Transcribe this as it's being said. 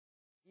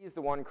He's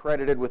the one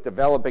credited with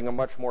developing a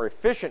much more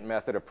efficient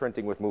method of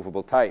printing with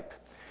movable type.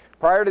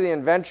 Prior to the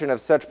invention of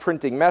such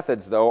printing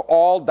methods, though,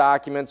 all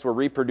documents were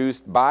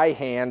reproduced by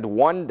hand,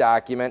 one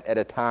document at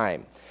a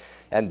time.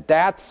 And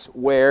that's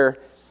where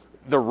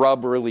the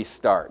rub really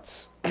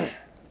starts.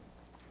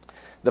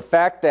 The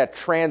fact that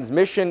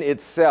transmission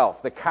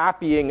itself, the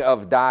copying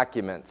of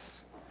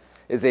documents,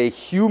 is a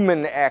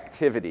human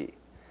activity.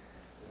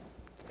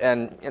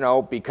 And,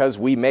 because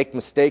we make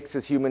mistakes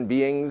as human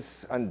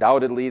beings,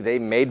 undoubtedly they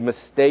made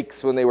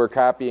mistakes when they were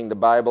copying the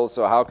Bible,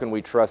 so how can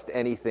we trust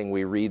anything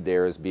we read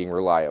there as being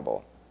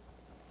reliable?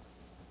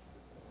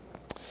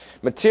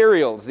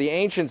 Materials. The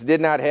ancients did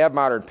not have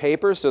modern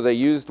paper, so they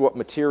used what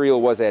material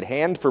was at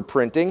hand for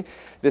printing.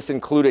 This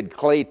included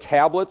clay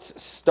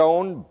tablets,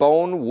 stone,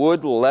 bone,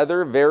 wood,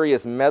 leather,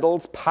 various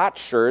metals,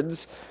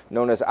 potsherds,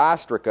 known as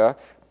ostraca,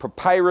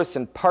 papyrus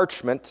and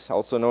parchment,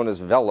 also known as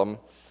vellum.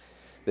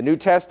 The New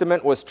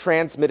Testament was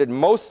transmitted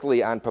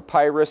mostly on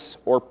papyrus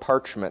or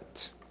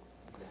parchment.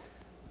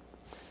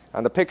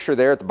 On the picture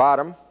there at the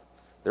bottom,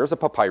 there's a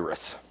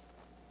papyrus.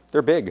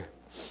 They're big.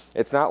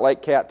 It's not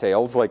like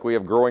cattails like we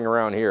have growing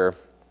around here.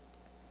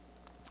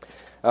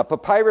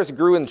 Papyrus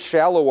grew in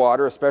shallow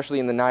water, especially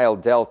in the Nile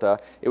Delta.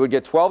 It would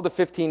get 12 to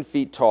 15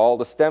 feet tall.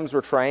 The stems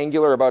were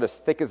triangular, about as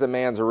thick as a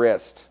man's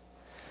wrist.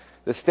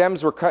 The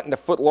stems were cut into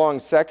foot-long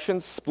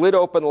sections, split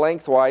open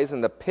lengthwise,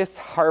 and the pith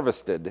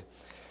harvested.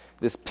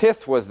 This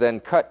pith was then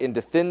cut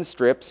into thin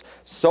strips,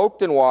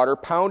 soaked in water,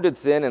 pounded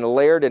thin, and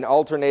layered in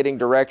alternating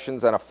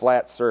directions on a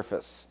flat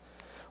surface.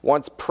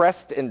 Once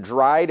pressed and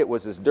dried, it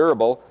was as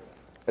durable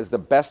as the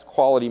best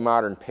quality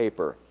modern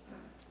paper.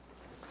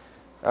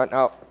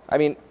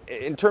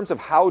 In terms of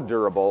how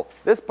durable,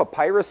 this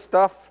papyrus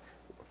stuff,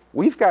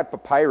 we've got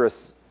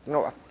papyrus,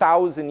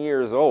 1,000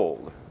 years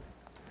old.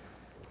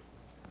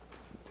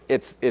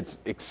 It's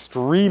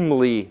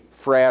extremely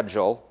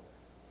fragile,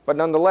 but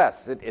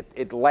nonetheless,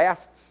 it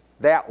lasts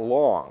that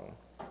long.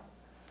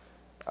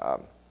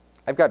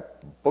 I've got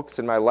books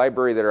in my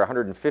library that are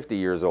 150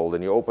 years old,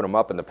 and you open them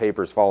up and the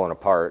paper's falling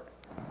apart.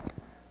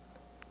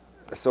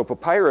 So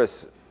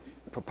papyrus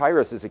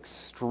is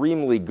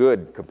extremely good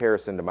in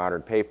comparison to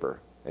modern paper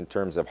in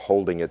terms of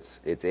holding its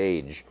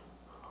age.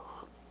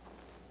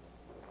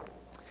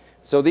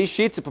 So these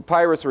sheets of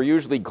papyrus were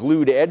usually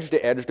glued edge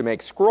to edge to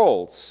make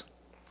scrolls.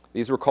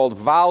 These were called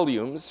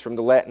volumes, from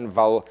the Latin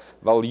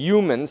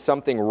volumen,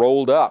 something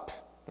rolled up.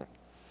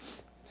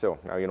 So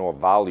now you know a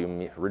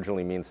volume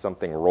originally means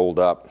something rolled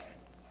up.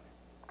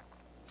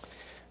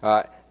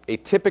 A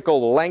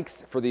typical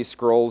length for these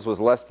scrolls was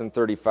less than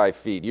 35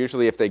 feet.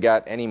 Usually if they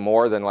got any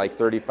more than like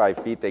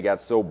 35 feet, they got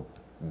so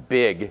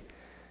big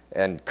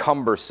and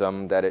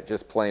cumbersome that it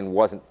just plain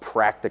wasn't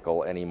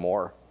practical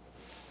anymore.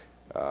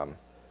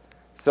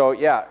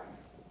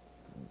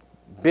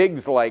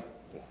 Big's like,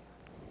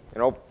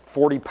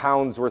 40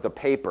 pounds worth of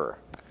paper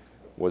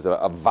was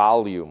a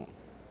volume.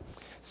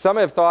 Some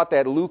have thought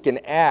that Luke and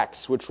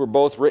Acts, which were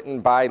both written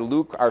by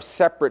Luke, are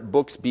separate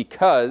books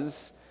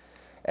because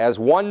as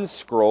one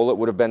scroll it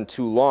would have been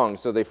too long,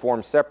 so they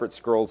form separate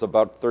scrolls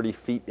about 30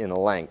 feet in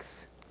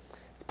length.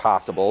 It's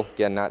possible,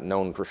 again, not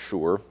known for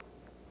sure.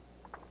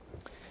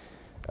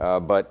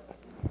 But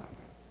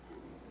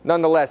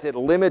nonetheless, it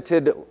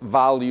limited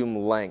volume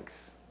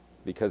length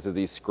because of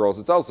these scrolls.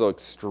 It's also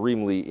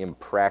extremely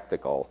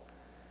impractical.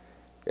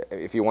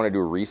 If you want to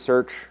do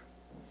research,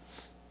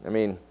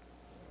 you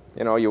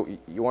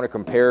want to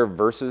compare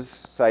verses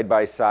side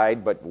by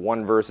side, but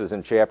one verse is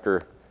in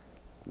chapter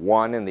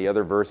 1 and the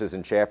other verse is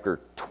in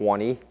chapter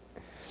 20.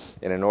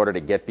 And in order to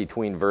get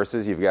between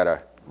verses, you've got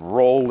to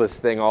roll this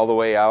thing all the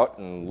way out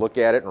and look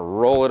at it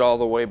and roll it all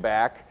the way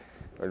back.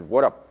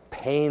 What a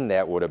pain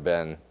that would have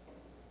been.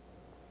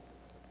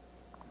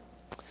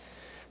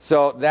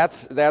 So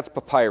that's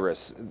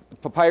papyrus.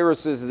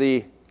 Papyrus is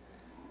the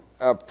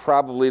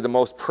probably the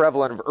most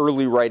prevalent of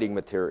early writing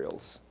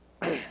materials.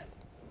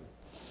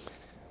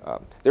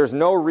 There's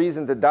no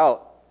reason to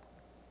doubt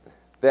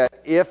that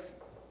if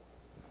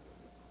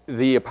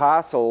the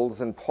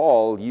apostles and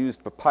Paul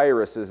used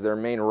papyrus as their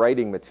main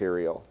writing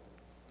material,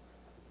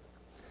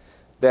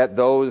 that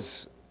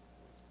those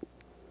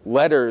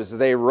letters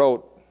they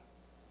wrote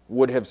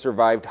would have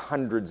survived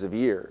hundreds of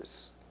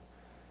years.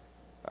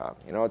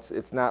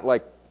 It's not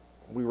like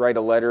we write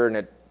a letter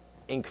and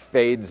ink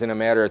fades in a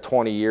matter of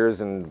 20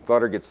 years and the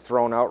letter gets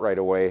thrown out right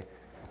away.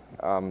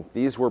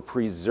 These were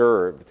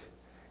preserved,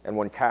 and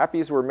when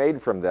copies were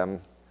made from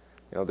them,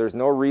 there's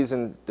no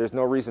reason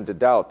to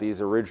doubt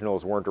these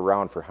originals weren't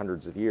around for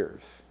hundreds of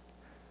years.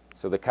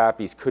 So the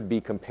copies could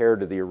be compared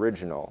to the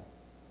original.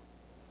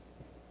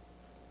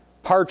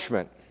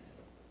 Parchment.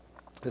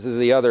 This is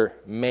the other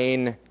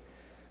main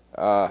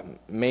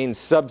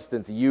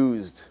substance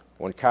used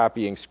when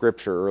copying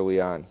Scripture early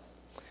on.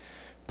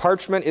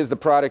 Parchment is the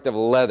product of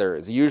leather.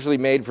 It's usually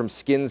made from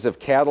skins of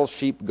cattle,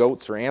 sheep,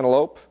 goats, or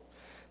antelope.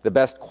 The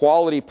best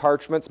quality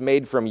parchment's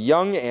made from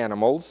young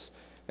animals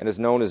and is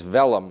known as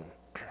vellum.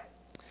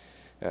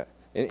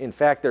 In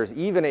fact, there's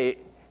even an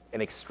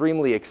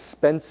extremely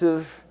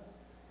expensive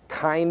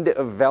kind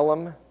of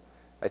vellum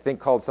I think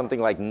called something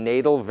like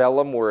natal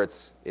vellum, where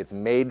it's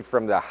made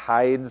from the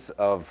hides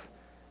of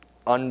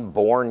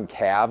unborn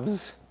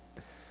calves.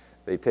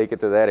 They take it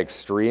to that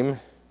extreme.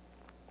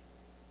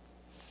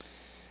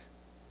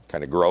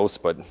 Kind of gross,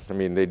 but I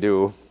mean, they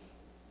do.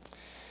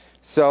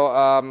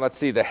 So let's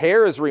see. The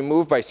hair is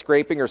removed by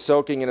scraping or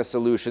soaking in a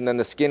solution. Then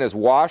the skin is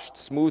washed,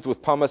 smoothed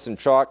with pumice and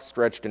chalk,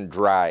 stretched and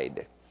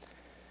dried.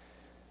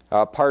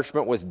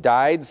 Parchment was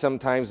dyed,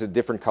 sometimes with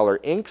different color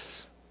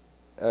inks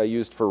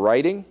used for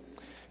writing.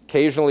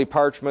 Occasionally,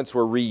 parchments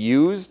were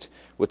reused,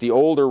 with the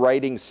older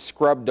writings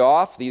scrubbed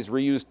off. These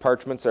reused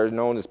parchments are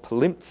known as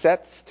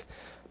palimpsest.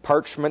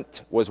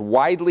 Parchment was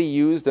widely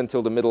used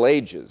until the Middle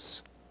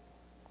Ages.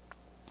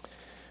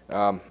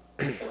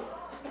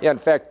 In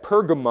fact,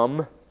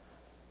 pergamum,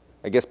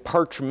 I guess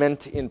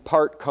parchment in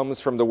part comes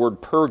from the word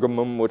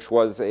Pergamum, which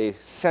was a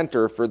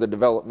center for the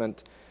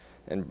development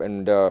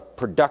and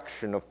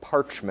production of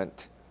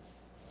parchment.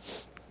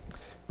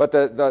 But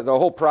the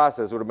whole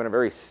process would have been a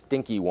very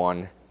stinky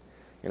one.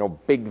 You know,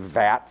 big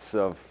vats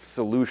of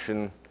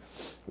solution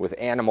with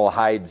animal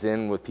hides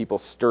in, with people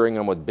stirring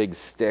them with big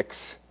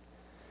sticks.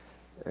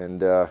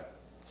 And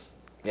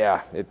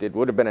it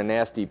would have been a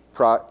nasty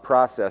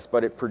process,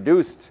 but it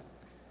produced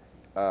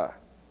a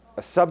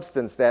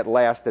substance that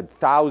lasted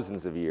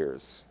thousands of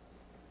years.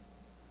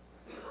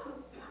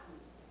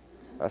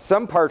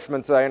 Some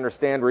parchments, I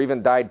understand, were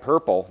even dyed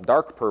purple,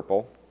 dark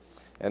purple,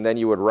 and then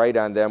you would write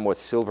on them with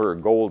silver or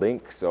gold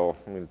ink, so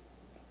I mean,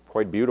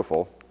 quite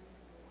beautiful.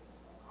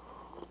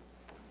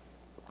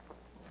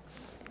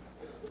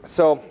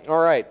 So,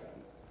 all right,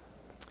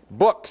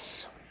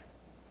 books.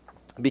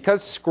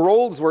 Because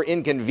scrolls were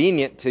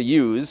inconvenient to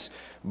use,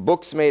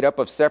 books made up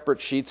of separate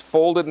sheets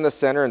folded in the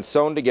center and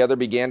sewn together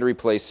began to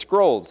replace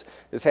scrolls.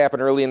 This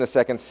happened early in the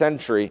 2nd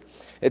century.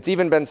 It's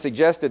even been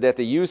suggested that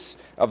the use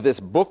of this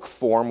book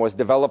form was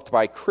developed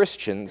by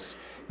Christians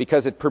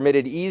because it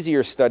permitted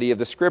easier study of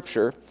the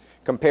Scripture,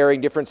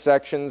 comparing different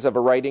sections of a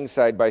writing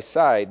side by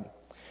side.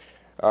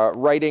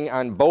 Writing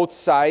on both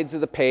sides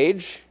of the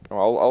page,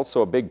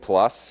 also a big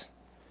plus,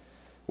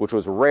 which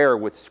was rare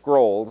with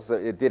scrolls.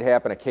 It did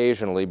happen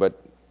occasionally,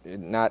 but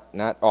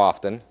not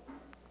often.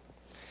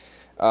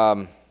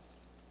 That's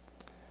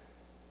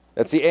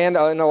the and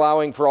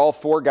allowing for all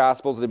 4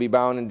 Gospels to be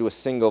bound into a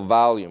single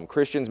volume.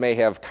 Christians may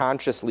have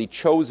consciously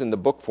chosen the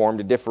book form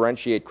to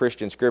differentiate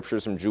Christian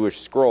scriptures from Jewish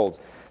scrolls.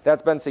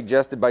 That's been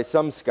suggested by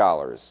some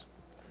scholars.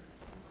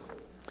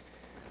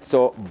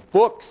 So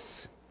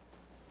books,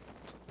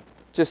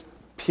 just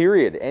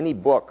period, any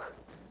book.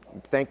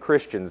 Thank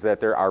Christians that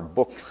there are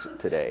books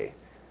today.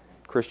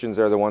 Christians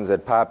are the ones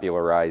that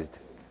popularized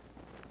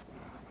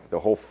the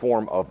whole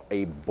form of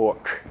a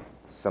book,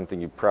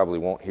 something you probably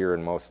won't hear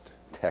in most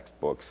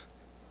textbooks.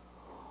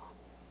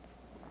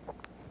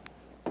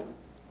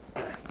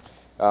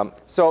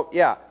 The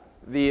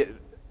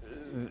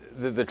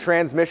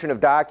transmission of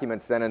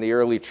documents then in the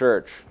early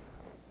church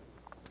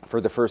for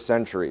the first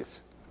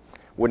centuries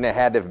wouldn't have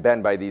had to have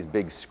been by these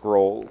big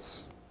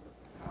scrolls.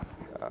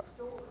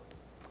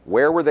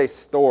 Where were they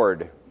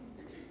stored?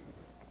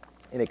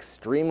 In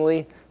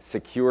extremely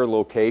secure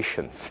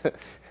locations.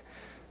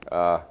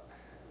 A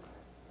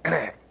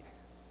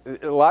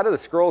lot of the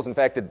scrolls, in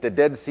fact, the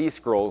Dead Sea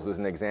Scrolls is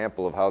an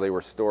example of how they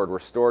were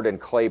stored in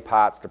clay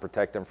pots to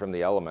protect them from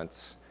the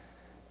elements.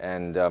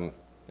 And,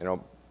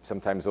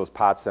 sometimes those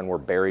pots then were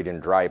buried in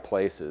dry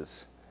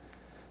places.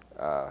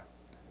 We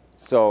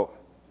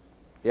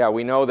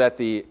know that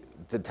the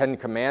 10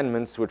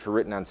 Commandments, which were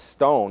written on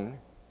stone,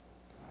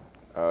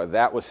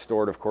 that was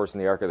stored, of course, in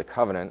the Ark of the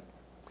Covenant.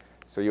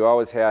 So you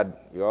always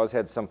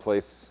had some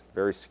place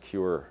very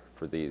secure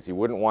for these. You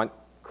wouldn't want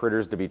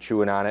critters to be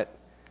chewing on it,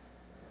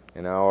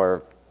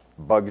 or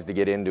bugs to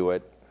get into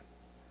it.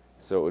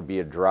 So it would be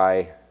a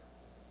dry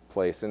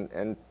place,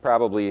 and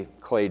probably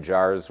clay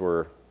jars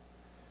were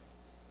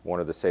one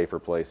of the safer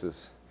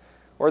places.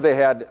 Or they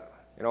had,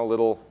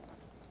 little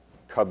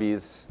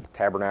cubbies,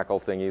 tabernacle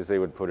thingies they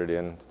would put it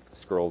in.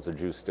 Scrolls of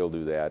Jews still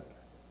do that.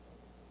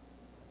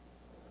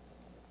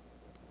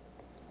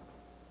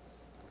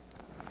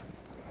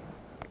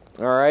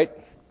 All right.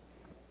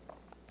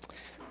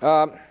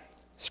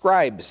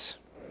 Scribes,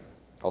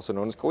 also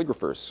known as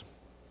calligraphers.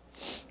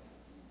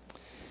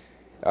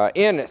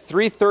 In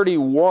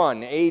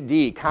 331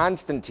 AD,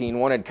 Constantine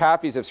wanted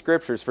copies of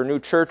scriptures for new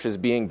churches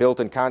being built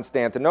in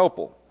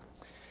Constantinople.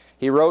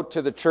 He wrote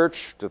to the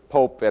church, to the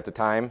Pope at the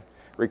time,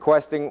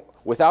 requesting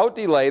without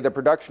delay the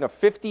production of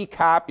 50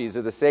 copies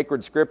of the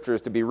sacred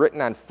scriptures to be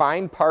written on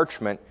fine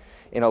parchment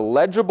in a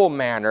legible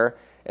manner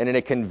and in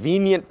a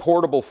convenient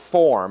portable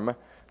form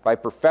by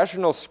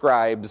professional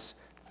scribes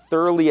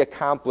thoroughly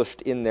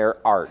accomplished in their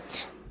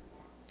art.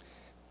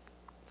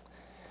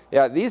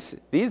 Yeah, these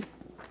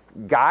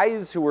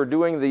guys who were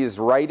doing these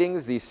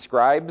writings, these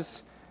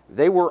scribes,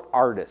 they were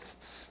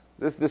artists.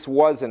 This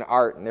was an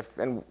art,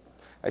 and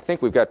I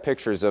think we've got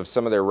pictures of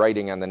some of their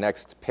writing on the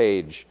next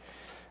page.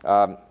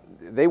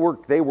 They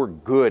were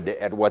good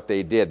at what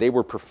they did. They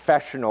were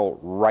professional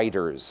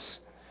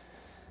writers.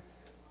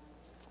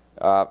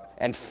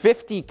 And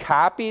 50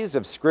 copies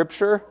of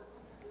Scripture,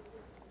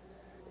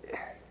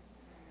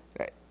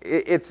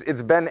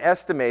 it's been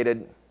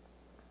estimated,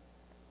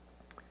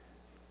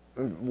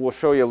 we'll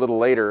show you a little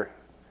later,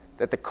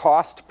 that the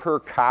cost per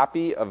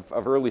copy of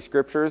early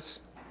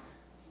scriptures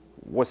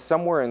was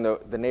somewhere in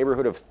the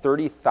neighborhood of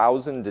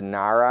 30,000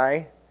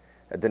 denarii.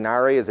 A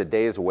denarii is a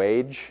day's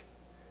wage.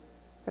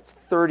 That's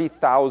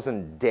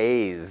 30,000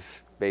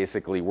 days,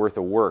 basically, worth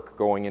of work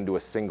going into a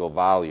single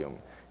volume.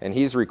 And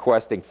he's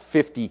requesting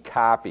 50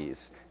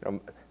 copies.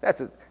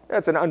 That's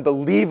an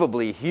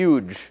unbelievably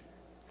huge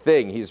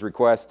thing he's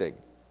requesting.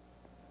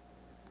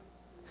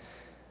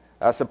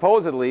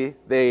 Supposedly,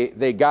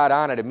 they got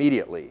on it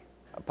immediately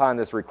upon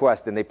this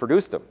request, and they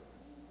produced them.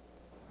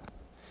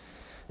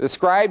 The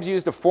scribes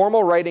used a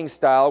formal writing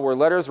style where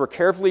letters were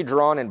carefully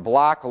drawn in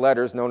block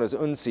letters known as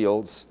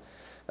uncials.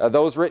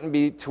 Those written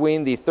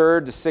between the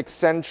 3rd to 6th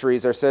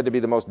centuries are said to be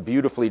the most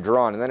beautifully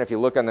drawn. And then if you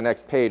look on the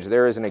next page,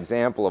 there is an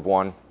example of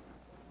one.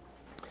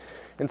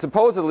 And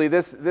supposedly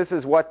this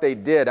is what they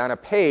did on a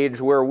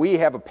page where we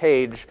have a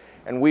page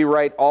and we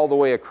write all the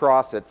way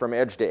across it from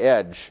edge to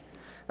edge.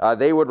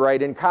 They would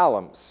write in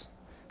columns.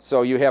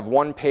 So you have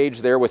one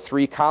page there with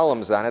 3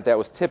 columns on it. That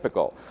was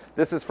typical.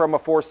 This is from a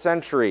 4th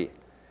century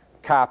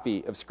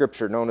copy of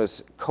Scripture known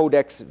as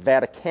Codex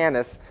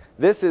Vaticanus.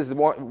 This is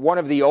one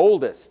of the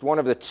oldest, one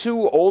of the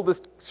 2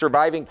 oldest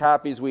surviving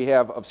copies we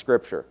have of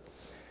Scripture.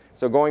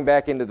 So going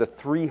back into the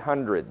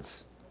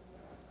 300s,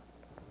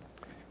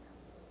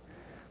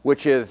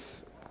 which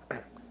is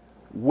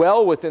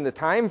well within the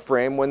time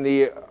frame when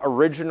the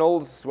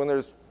originals, when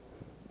there's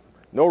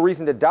no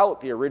reason to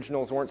doubt the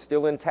originals weren't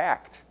still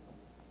intact.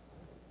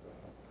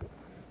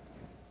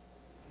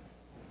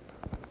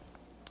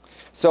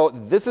 So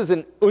this is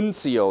an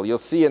uncial you'll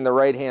see in the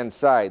right-hand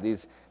side,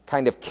 these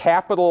kind of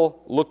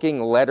capital-looking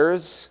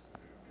letters.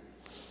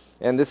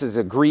 And this is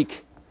a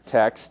Greek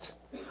text.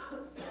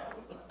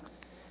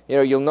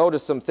 You'll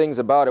notice some things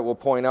about it we'll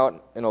point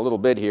out in a little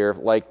bit here,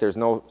 like there's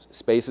no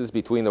spaces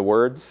between the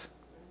words.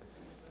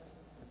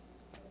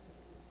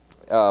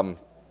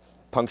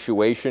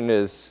 Punctuation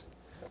is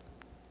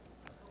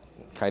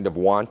kind of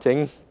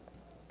wanting.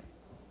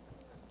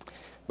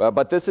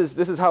 But this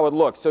is how it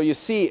looks. So you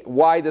see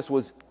why this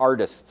was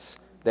artists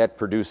that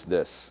produced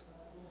this.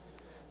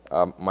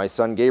 My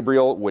son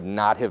Gabriel would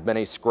not have been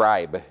a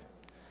scribe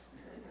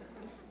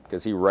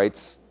because he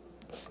writes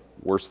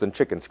worse than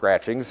chicken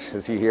scratchings.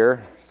 Is he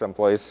here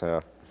someplace?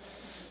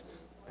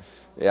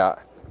 Yeah.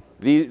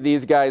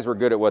 These guys were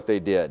good at what they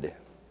did.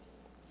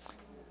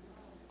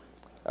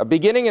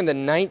 Beginning in the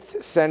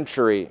 9th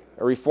century,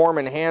 a reform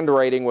in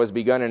handwriting was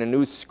begun and a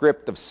new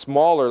script of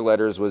smaller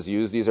letters was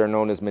used. These are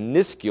known as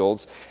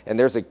minuscules, and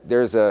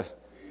there's a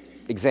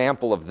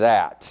example of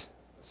that.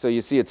 So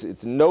you see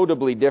it's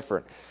notably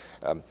different.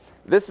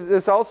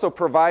 This also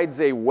provides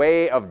a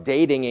way of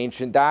dating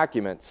ancient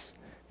documents,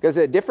 because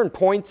at different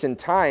points in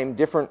time,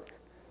 different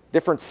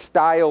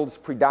styles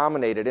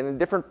predominated, and in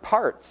different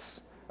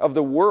parts of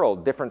the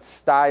world, different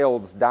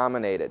styles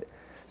dominated.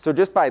 So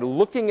just by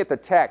looking at the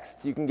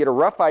text, you can get a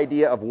rough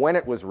idea of when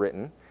it was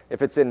written.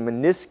 If it's in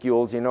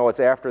minuscules, you know it's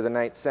after the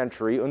 9th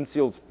century.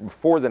 Uncials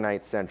before the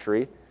 9th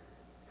century.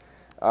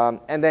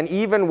 And then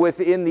even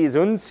within these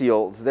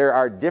uncials, there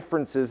are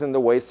differences in the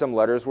way some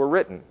letters were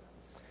written.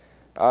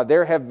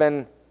 There have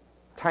been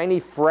tiny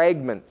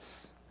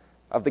fragments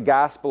of the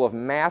Gospel of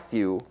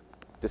Matthew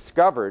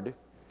discovered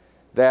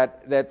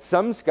that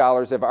some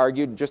scholars have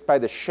argued just by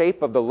the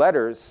shape of the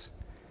letters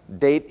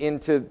date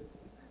into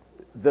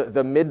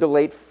the mid to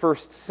late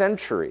 1st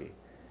century,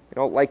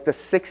 like the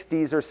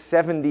 60s or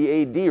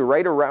 70 AD,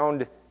 right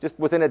around just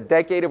within a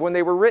decade of when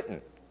they were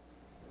written.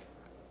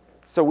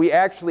 So we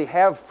actually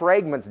have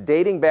fragments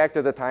dating back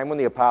to the time when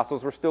the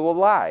apostles were still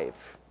alive.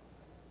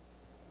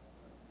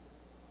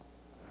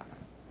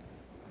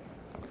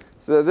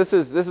 So this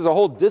is a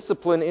whole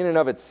discipline in and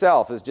of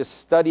itself, is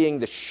just studying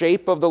the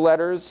shape of the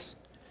letters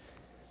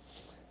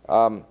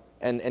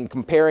and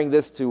comparing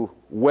this to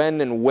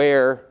when and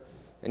where,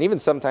 and even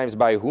sometimes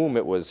by whom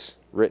it was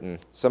written.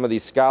 Some of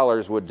these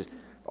scholars would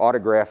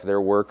autograph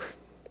their work,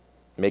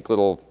 make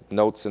little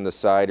notes in the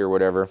side or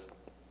whatever.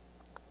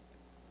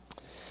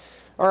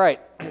 All right.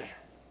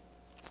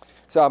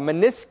 So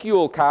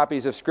minuscule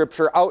copies of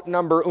Scripture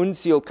outnumber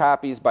uncial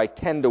copies by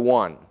 10 to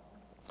 1.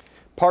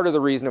 Part of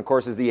the reason, of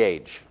course, is the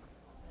age.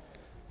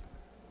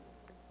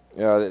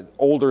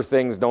 Older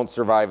things don't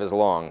survive as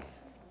long.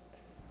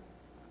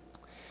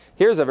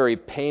 Here's a very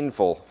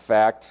painful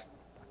fact.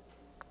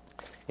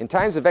 In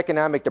times of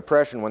economic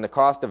depression, when the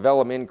cost of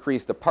vellum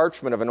increased, the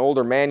parchment of an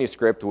older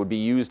manuscript would be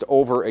used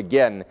over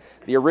again.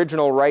 The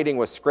original writing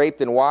was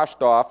scraped and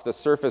washed off, the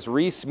surface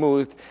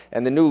re-smoothed,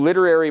 and the new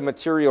literary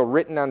material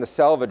written on the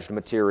salvaged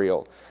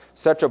material.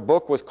 Such a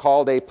book was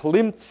called a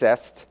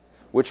palimpsest,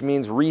 which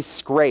means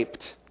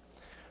re-scraped.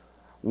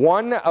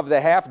 One of the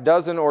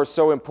half-dozen or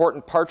so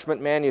important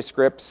parchment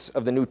manuscripts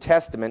of the New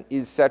Testament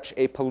is such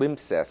a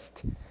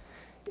palimpsest.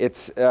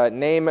 Its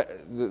name,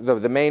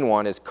 the main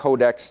one, is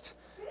Codex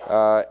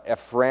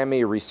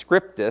Ephremi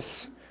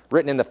Rescriptus,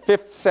 written in the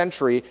 5th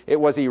century. It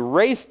was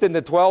erased in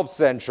the 12th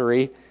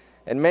century,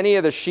 and many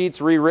of the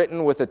sheets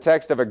rewritten with the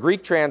text of a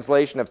Greek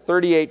translation of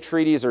 38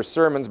 treatises or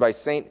sermons by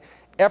St.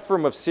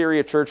 Ephraim of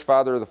Syria, church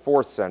father of the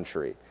 4th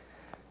century.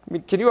 I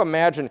mean, can you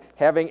imagine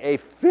having a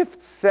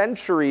 5th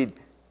century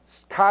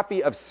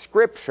copy of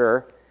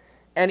Scripture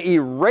and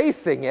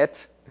erasing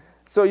it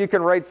so you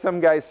can write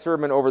some guy's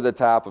sermon over the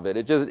top of it?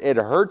 It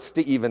hurts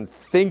to even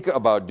think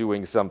about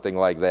doing something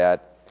like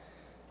that.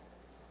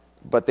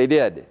 But they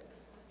did.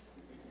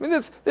 I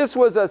mean, this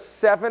was a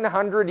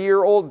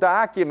 700-year-old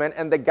document,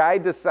 and the guy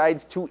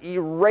decides to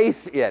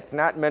erase it,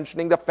 not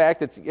mentioning the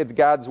fact it's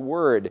God's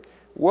Word.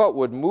 What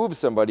would move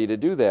somebody to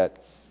do that?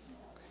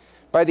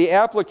 By the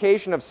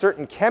application of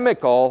certain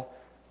chemical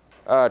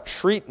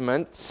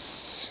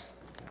treatments,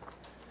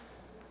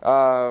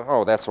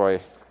 that's why.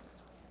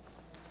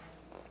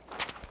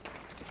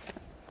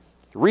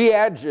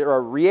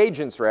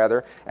 Reagents,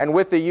 and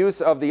with the use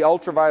of the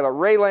ultraviolet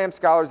ray lamp,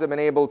 scholars have been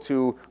able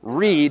to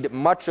read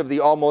much of the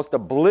almost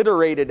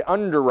obliterated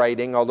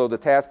underwriting, although the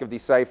task of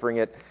deciphering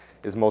it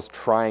is most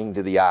trying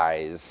to the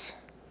eyes.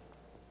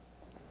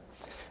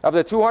 Of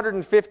the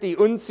 250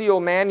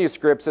 uncial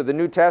manuscripts of the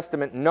New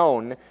Testament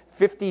known,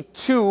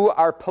 52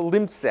 are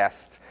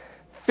palimpsest.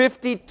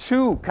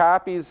 52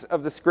 copies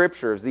of the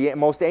Scriptures, the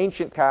most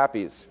ancient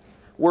copies,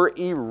 were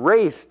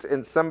erased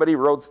and somebody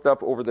wrote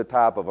stuff over the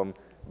top of them.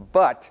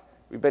 But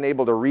we've been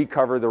able to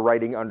recover the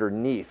writing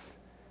underneath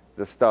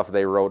the stuff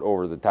they wrote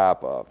over the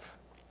top of.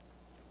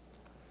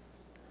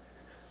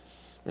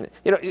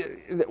 You know,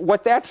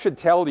 what that should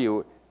tell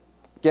you,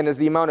 again, is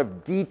the amount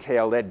of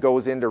detail that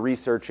goes into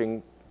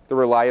researching the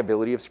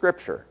reliability of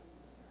Scripture.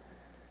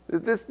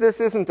 This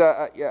isn't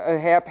a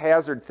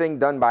haphazard thing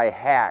done by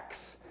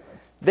hacks.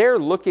 They're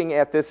looking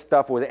at this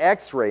stuff with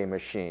X-ray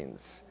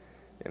machines.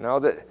 You know,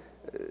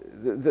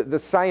 the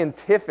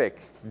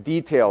scientific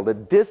detail, the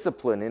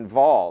discipline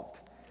involved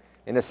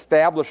in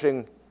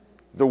establishing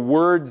the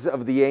words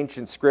of the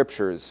ancient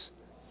Scriptures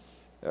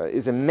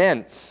is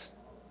immense.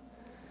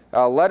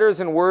 Letters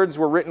and words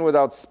were written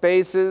without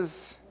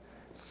spaces,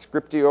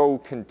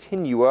 scriptio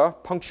continua.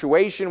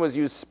 Punctuation was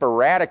used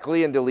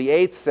sporadically until the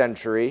 8th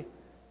century.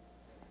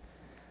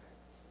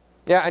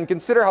 Yeah, and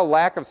consider how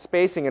lack of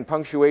spacing and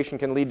punctuation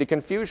can lead to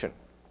confusion.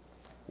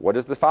 What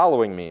does the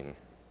following mean?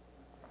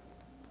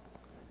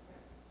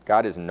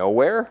 God is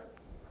nowhere,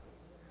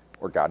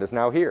 or God is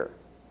now here.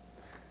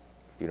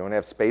 If you don't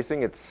have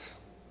spacing, it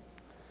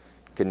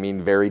can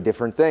mean very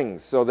different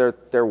things. So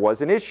there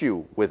was an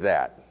issue with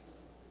that.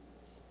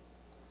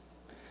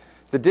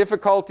 The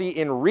difficulty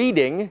in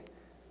reading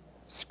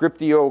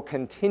scriptio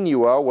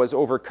continua was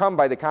overcome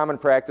by the common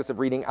practice of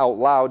reading out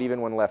loud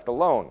even when left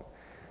alone.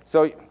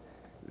 So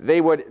they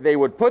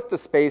would put the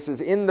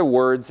spaces in the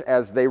words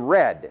as they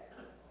read.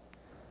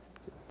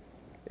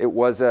 It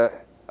was a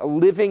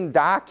living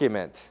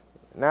document,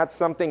 not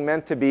something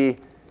meant to be,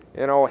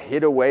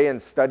 hid away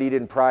and studied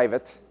in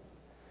private.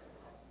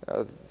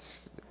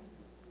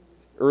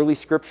 Early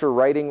Scripture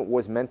writing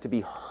was meant to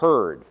be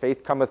heard.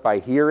 Faith cometh by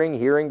hearing,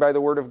 hearing by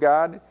the Word of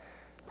God.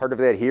 Part of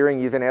that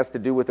hearing even has to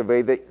do with the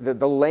way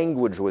the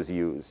language was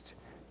used.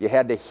 You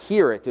had to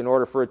hear it in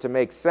order for it to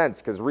make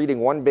sense, because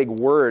reading one big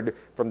word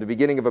from the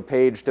beginning of a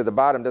page to the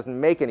bottom doesn't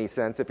make any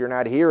sense if you're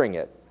not hearing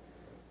it.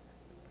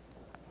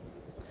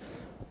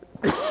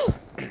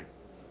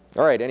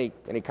 All right,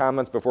 any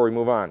comments before we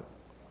move on?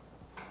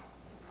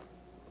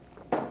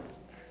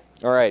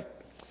 All right.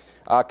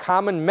 A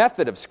common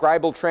method of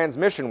scribal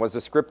transmission was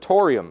the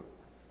scriptorium.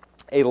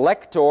 A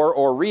lector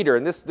or reader,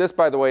 and this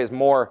by the way, is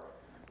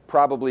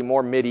probably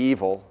more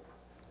medieval.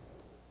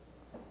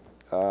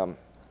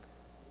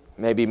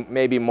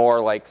 Maybe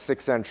more like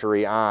 6th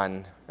century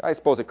on. I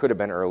suppose it could have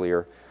been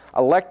earlier.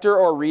 A lector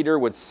or reader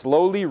would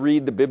slowly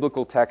read the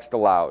biblical text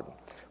aloud.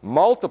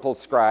 Multiple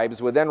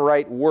scribes would then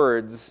write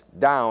words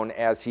down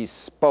as he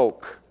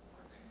spoke.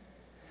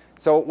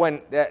 So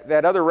when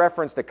that other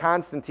reference to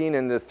Constantine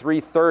in the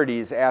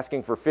 330s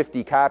asking for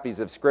 50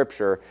 copies of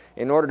Scripture,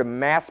 in order to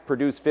mass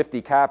produce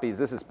 50 copies,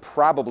 this is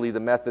probably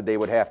the method they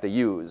would have to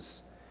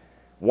use.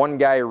 One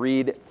guy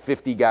read,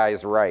 50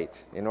 guys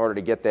write, in order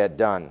to get that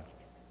done.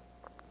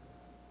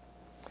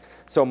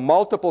 So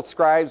multiple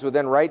scribes would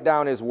then write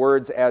down his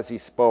words as he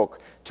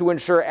spoke. To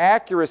ensure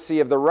accuracy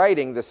of the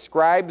writing, the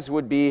scribe's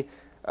work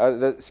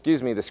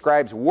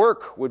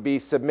would be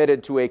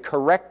submitted to a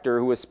corrector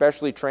who was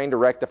specially trained to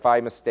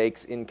rectify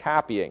mistakes in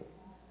copying.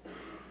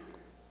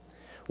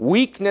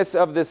 Weakness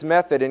of this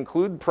method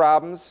include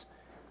the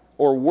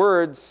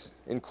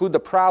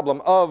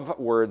problem of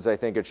words, I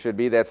think it should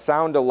be, that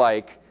sound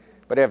alike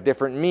but have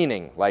different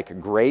meaning, like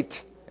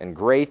great and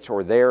great,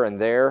 or there and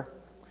there.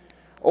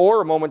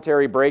 Or a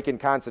momentary break in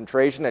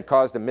concentration that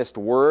caused a missed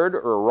word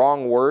or a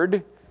wrong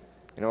word.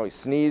 You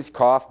sneeze,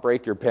 cough,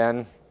 break your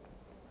pen,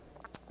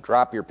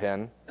 drop your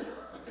pen.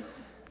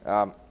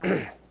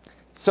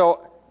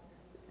 So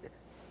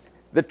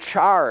the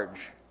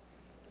charge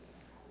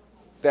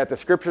that the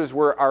Scriptures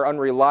are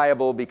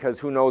unreliable because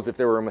who knows if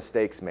there were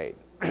mistakes made.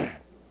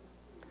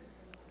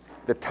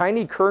 The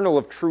tiny kernel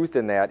of truth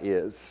in that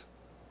is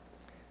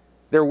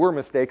there were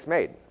mistakes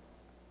made.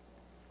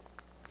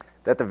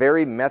 that the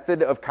very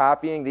method of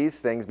copying these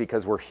things,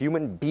 because we're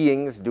human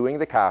beings doing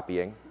the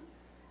copying,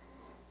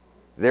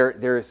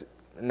 there's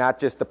not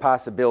just the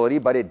possibility,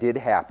 but it did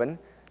happen,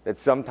 that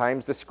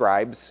sometimes the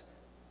scribes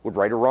would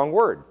write a wrong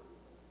word.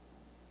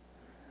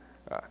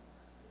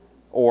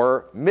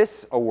 Or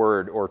miss a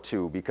word or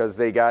two because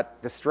they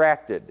got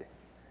distracted.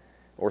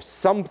 Or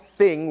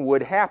something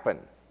would happen.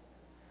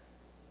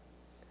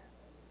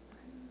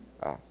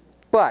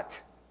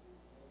 But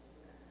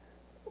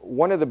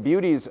one of the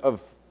beauties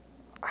of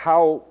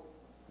how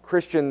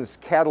Christians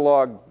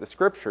catalog the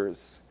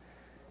Scriptures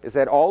is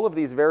that all of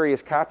these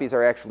various copies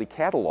are actually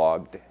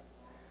cataloged.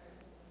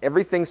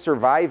 Everything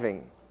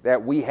surviving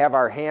that we have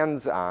our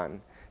hands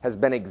on has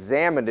been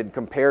examined and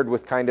compared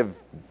with kind of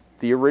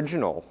the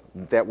original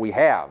that we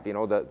have, you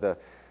know,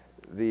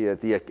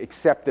 the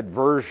accepted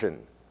version.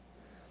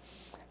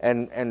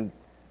 And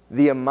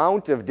the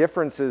amount of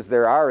differences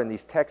there are in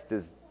these texts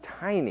is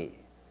tiny.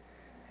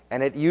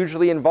 And it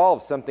usually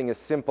involves something as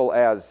simple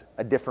as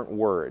a different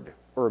word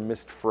or a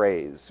missed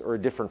phrase or a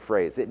different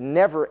phrase. It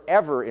never,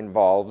 ever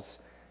involves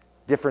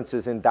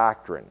differences in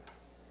doctrine.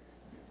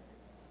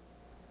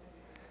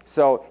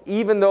 So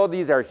even though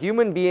these are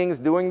human beings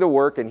doing the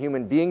work and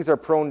human beings are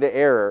prone to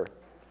error,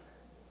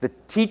 the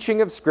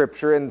teaching of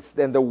Scripture and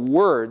the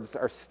words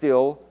are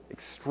still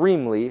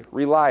extremely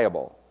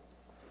reliable.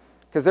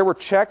 Because there were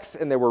checks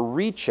and there were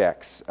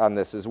rechecks on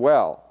this as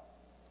well.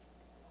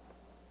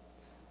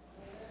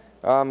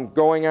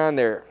 Going on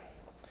there.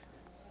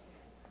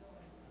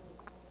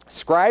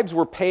 Scribes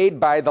were paid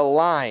by the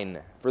line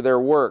for their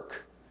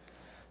work.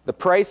 The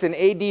price in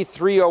AD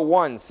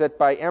 301 set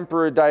by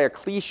Emperor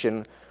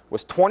Diocletian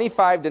was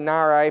 25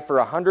 denarii for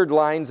 100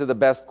 lines of the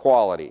best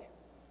quality.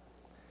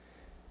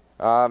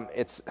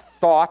 It's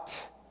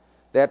thought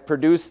that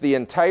produced the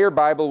entire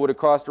Bible would have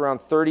cost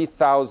around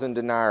 30,000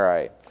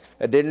 denarii.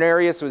 A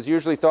denarius was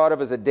usually thought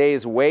of as a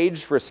day's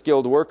wage for a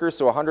skilled worker,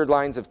 so 100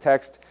 lines of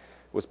text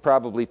was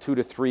probably 2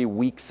 to 3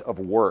 weeks of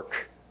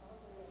work.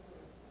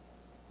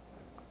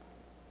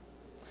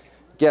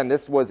 Again,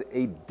 this was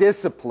a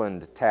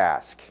disciplined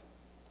task,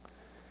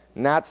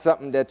 not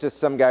something that just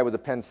some guy with a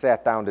pen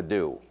sat down to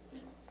do.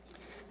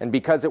 And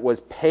because it was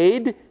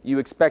paid, you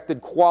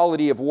expected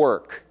quality of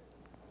work.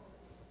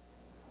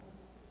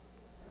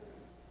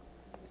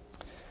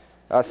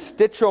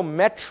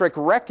 Stichometric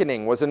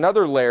reckoning was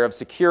another layer of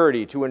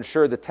security to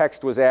ensure the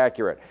text was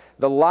accurate.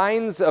 The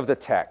lines of the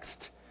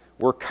text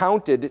were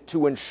counted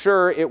to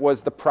ensure it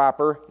was the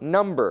proper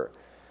number.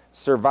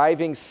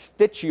 Surviving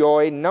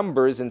stichioi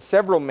numbers in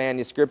several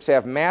manuscripts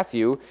have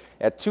Matthew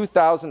at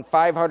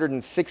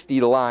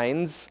 2,560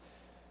 lines,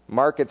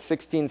 Mark at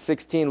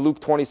 1616, Luke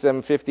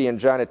 2750, and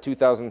John at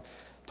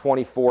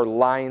 2,024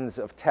 lines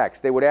of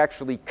text. They would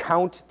actually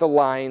count the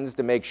lines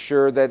to make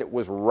sure that it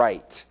was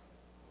right.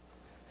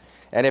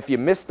 And if you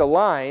missed a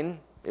line,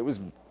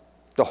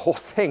 the whole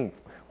thing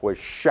was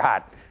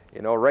shot,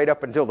 you know, right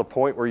up until the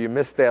point where you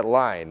missed that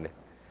line.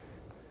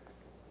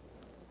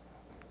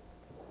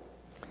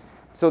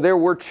 So there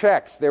were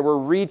checks, there were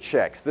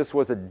rechecks. This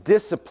was a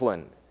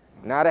discipline,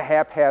 not a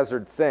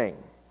haphazard thing.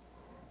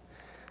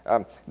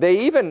 They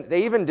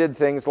even did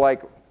things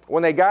like,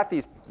 when they got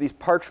these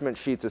parchment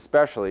sheets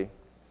especially,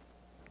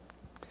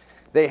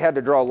 they had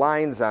to draw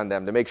lines on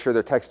them to make sure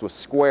their text was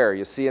square.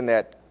 You see in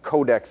that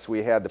codex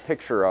we had the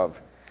picture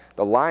of,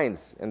 the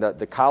lines and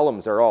the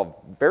columns are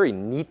all very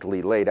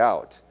neatly laid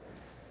out.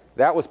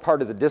 That was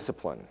part of the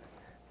discipline,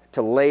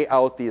 to lay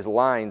out these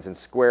lines and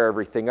square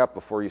everything up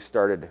before you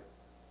started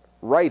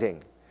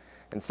writing.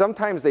 And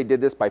sometimes they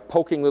did this by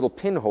poking little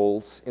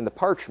pinholes in the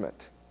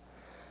parchment.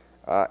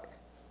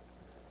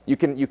 You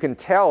can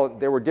tell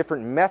there were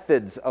different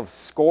methods of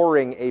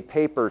scoring a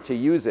paper to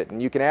use it, and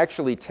you can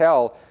actually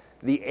tell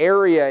the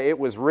area it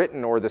was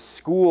written or the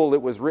school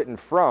it was written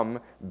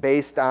from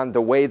based on the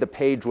way the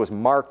page was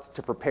marked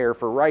to prepare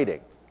for writing.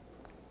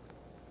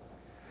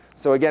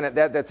 So again,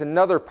 that's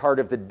another part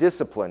of the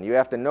discipline. You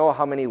have to know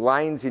how many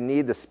lines you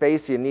need, the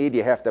space you need.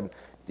 You have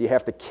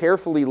to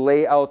carefully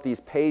lay out these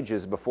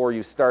pages before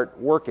you start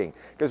working.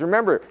 Because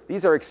remember,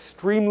 these are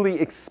extremely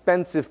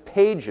expensive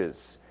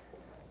pages.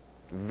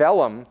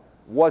 Vellum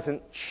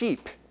wasn't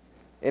cheap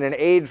in an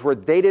age where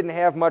they didn't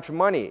have much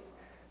money.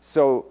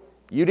 So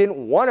you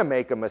didn't want to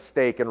make a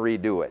mistake and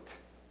redo it.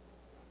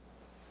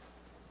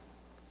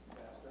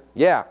 Pastor,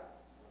 Yeah.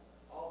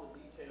 all the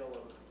detail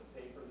of the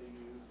paper they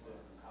used and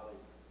how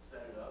they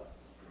set it up,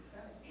 what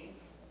kind of ink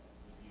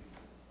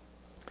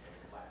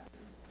was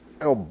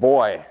used? Oh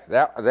boy,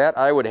 that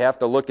I would have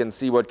to look and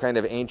see what kind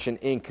of ancient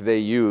ink they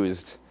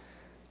used.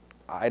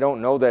 I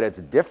don't know that it's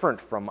different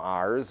from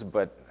ours,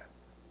 but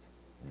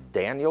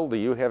Daniel, do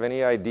you have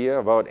any idea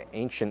about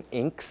ancient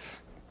inks?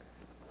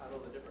 I know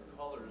the different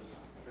colors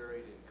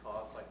varied in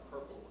cost. Like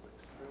purple was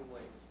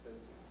extremely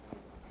expensive.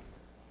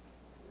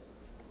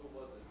 Who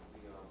was it?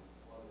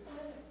 One of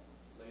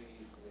the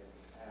ladies in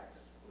the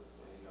Acts was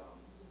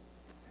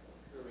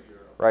a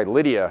Rueger. Right,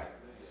 Lydia,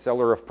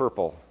 seller of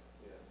purple.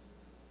 Yes.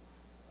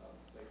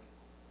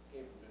 They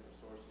came from different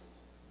sources.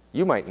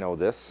 You might know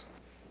this.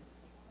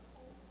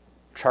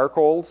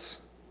 Charcoals.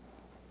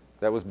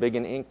 That was big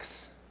in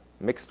inks,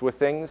 mixed with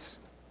things.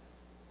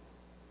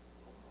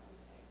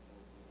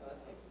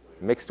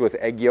 Mixed with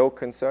egg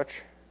yolk and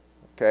such.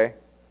 Okay.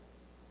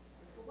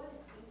 So what is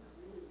ink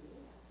really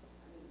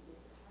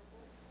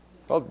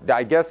made of? Well,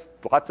 I guess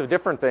lots of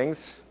different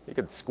things. You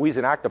could squeeze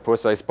an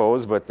octopus, I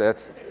suppose, but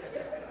that,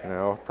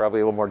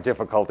 probably a little more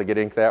difficult to get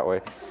ink that way.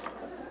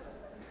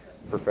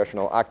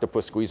 Professional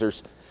octopus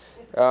squeezers.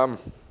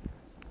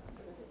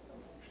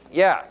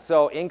 Yeah,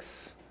 so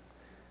inks.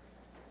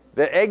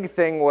 The egg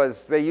thing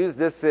was, they used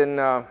this in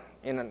a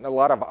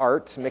lot of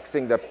art,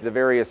 mixing the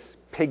various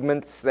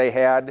pigments they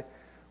had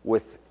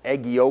with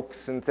egg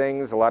yolks and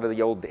things. A lot of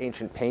the old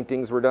ancient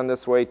paintings were done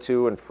this way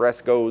too, and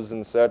frescoes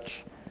and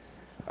such.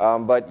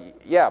 But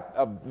yeah,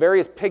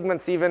 various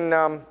pigments, even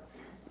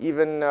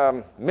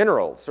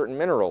minerals, certain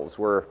minerals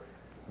were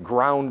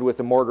ground with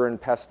a mortar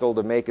and pestle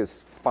to make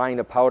as fine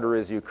a powder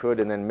as you could,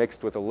 and then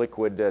mixed with a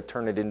liquid to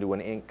turn it into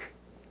an ink.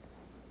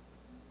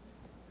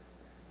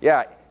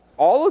 Yeah,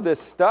 all of this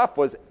stuff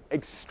was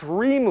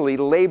extremely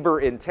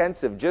labor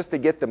intensive just to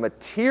get the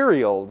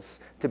materials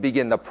to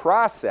begin the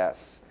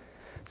process.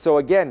 So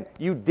again,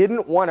 you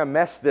didn't want to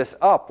mess this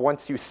up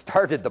once you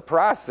started the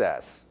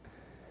process.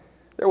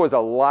 There was a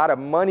lot of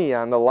money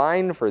on the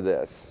line for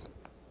this.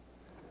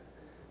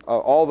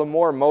 All the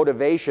more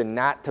motivation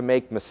not to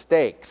make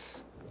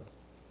mistakes.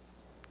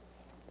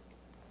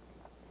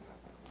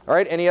 All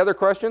right, any other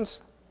questions?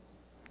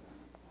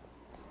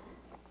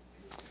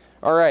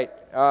 All right,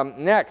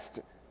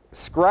 next.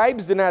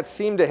 Scribes do not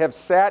seem to have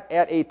sat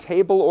at a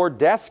table or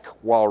desk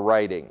while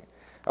writing,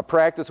 a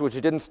practice which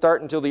didn't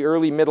start until the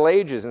early Middle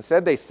Ages.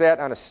 Instead, they sat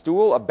on a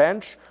stool, a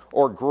bench,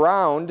 or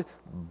ground,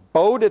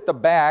 bowed at the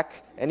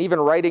back, and even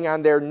writing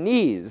on their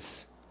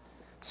knees.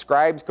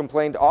 Scribes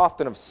complained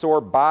often of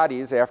sore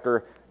bodies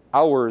after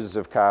hours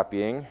of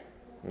copying.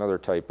 Another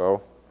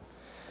typo.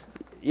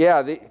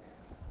 Yeah,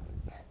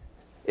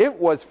 it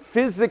was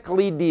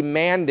physically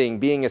demanding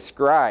being a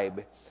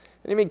scribe.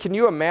 I mean, can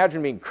you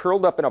imagine being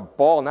curled up in a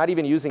ball, not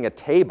even using a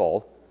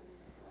table,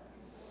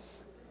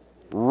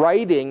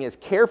 writing as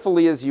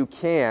carefully as you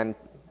can,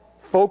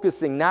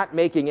 focusing, not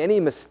making any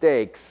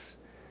mistakes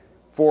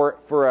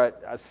for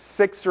a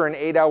 6 or an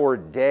 8 hour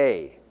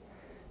day?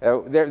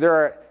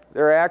 There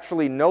are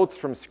actually notes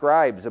from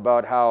scribes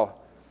about how,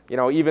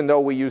 even though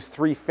we use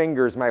 3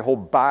 fingers, my whole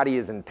body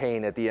is in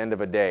pain at the end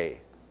of a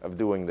day of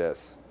doing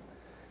this.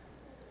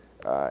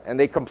 And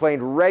they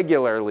complained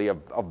regularly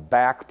of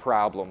back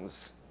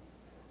problems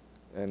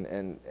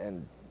and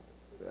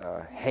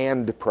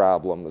hand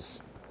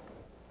problems.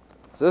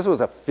 So this was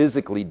a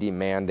physically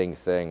demanding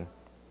thing.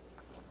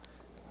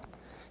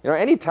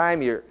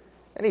 Anytime you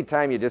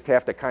just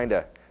have to kind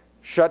of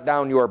shut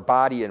down your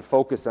body and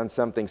focus on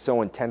something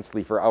so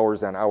intensely for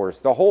hours on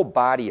hours, the whole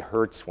body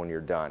hurts when you're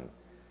done.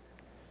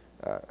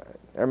 I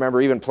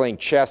remember even playing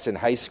chess in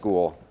high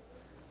school.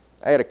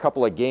 I had a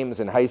couple of games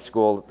in high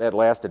school that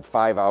lasted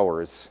 5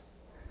 hours.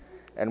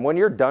 And when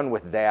you're done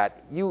with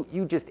that, you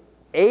just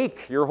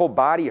ache. Your whole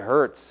body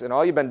hurts. And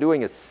all you've been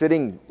doing is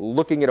sitting,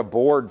 looking at a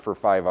board for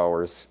 5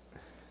 hours.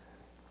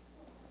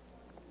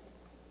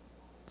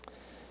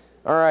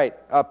 All right.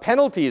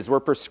 Penalties were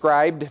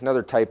prescribed.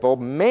 Another typo.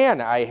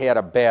 Man, I had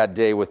a bad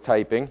day with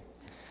typing.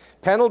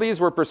 Penalties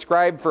were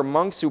prescribed for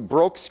monks who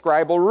broke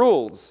scribal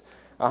rules.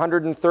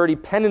 130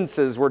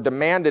 penances were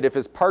demanded if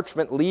his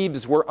parchment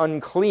leaves were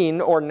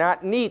unclean or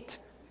not neat.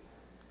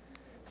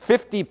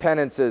 50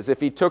 penances if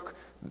he took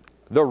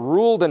the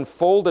ruled and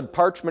folded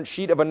parchment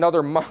sheet of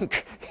another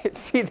monk.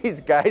 See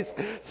these guys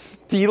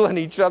stealing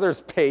each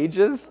other's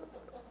pages?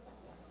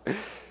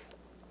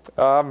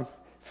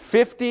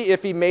 50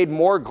 if he made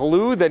more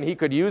glue than he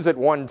could use at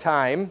one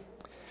time.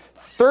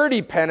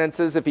 30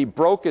 penances if he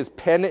broke his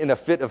pen in a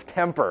fit of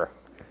temper.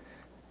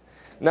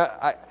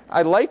 Now,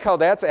 I like how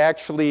that's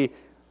actually,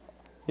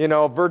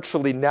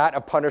 virtually not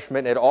a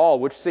punishment at all,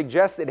 which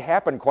suggests it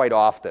happened quite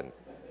often.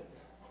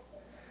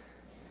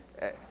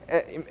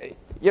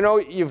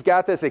 You've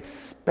got this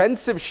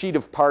expensive sheet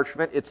of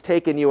parchment. It's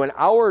taken you an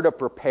hour to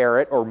prepare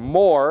it or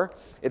more.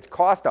 It's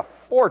cost a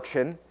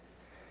fortune.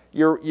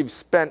 You've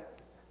spent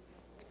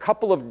a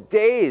couple of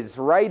days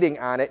writing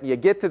on it, and you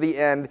get to the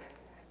end,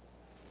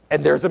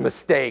 and there's a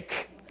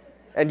mistake,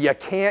 and you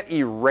can't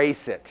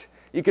erase it.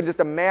 You can just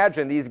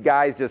imagine these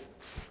guys just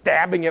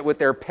stabbing it with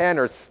their pen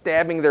or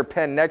stabbing their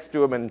pen next to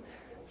them and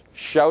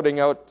shouting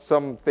out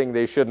something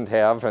they shouldn't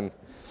have. And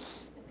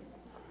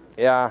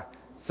yeah,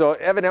 so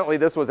evidently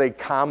this was a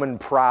common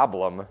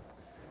problem.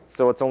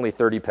 So it's only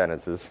 30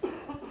 penances.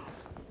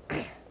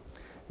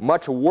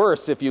 Much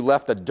worse if you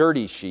left a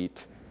dirty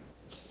sheet.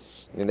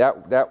 And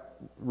that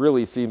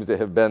really seems to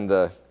have been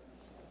the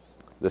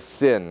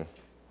sin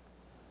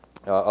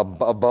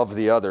above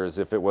the others,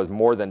 if it was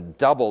more than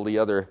double the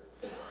other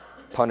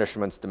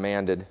punishments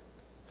demanded.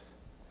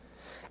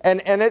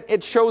 And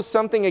it shows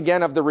something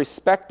again of the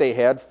respect they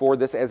had for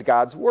this as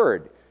God's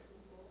word.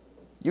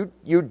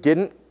 You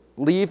didn't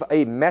leave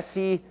a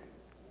messy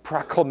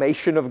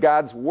proclamation of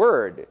God's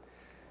word.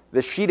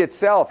 The sheet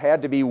itself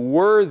had to be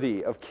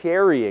worthy of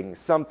carrying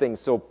something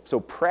so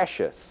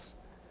precious.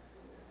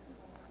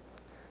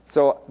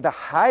 So the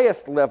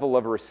highest level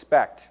of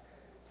respect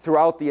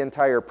throughout the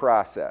entire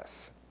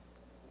process.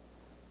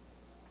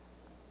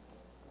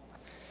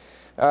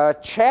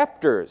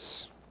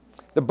 Chapters.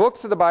 The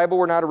books of the Bible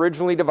were not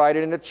originally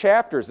divided into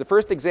chapters. The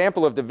first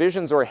example of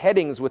divisions or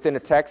headings within a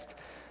text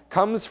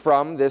comes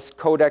from this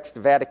Codex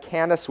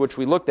Vaticanus, which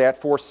we looked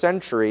at, 4th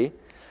century.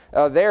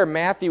 There,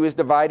 Matthew is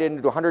divided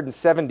into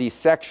 170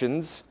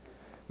 sections.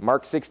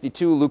 Mark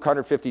 62, Luke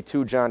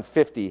 152, John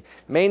 50.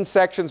 Main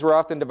sections were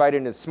often divided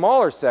into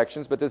smaller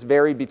sections, but this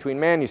varied between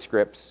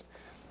manuscripts.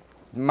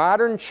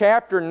 Modern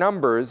chapter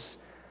numbers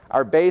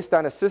are based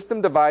on a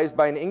system devised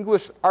by an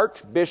English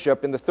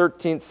archbishop in the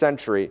 13th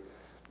century.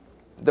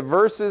 The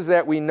verses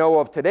that we know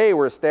of today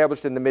were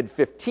established in the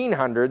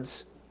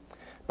mid-1500s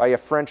by a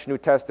French New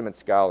Testament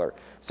scholar.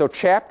 So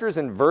chapters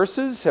and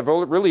verses have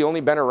really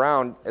only been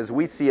around, as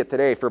we see it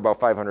today, for about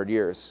 500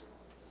 years.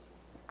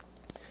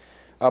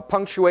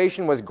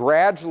 Punctuation was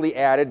gradually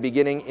added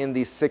beginning in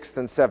the 6th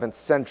and 7th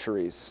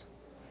centuries.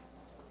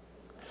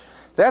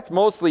 That's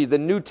mostly the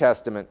New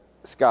Testament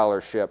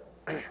scholarship.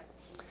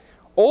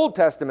 Old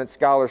Testament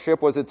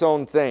scholarship was its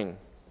own thing,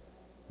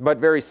 but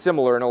very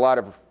similar in a lot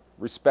of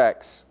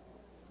respects.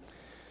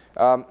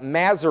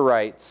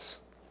 Masoretes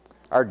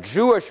are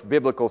Jewish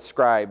biblical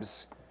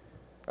scribes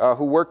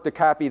who worked to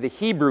copy the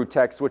Hebrew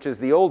text, which is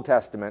the Old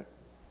Testament,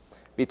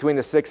 between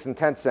the 6th and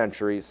 10th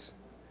centuries.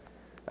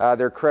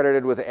 They're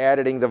credited with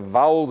adding the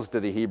vowels to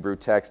the Hebrew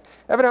text.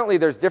 Evidently,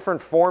 there's different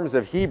forms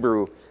of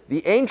Hebrew.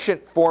 The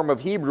ancient form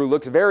of Hebrew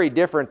looks very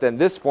different than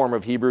this form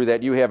of Hebrew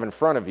that you have in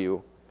front of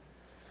you.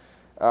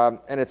 And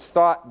it's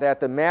thought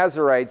that the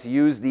Masoretes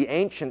used the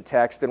ancient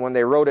text, and when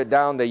they wrote it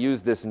down, they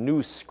used this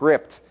new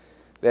script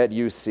that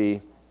you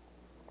see.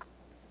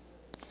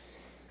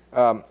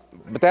 But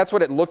that's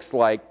what it looks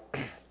like.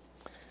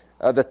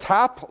 The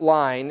top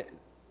line,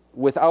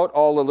 without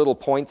all the little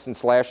points and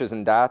slashes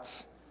and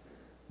dots,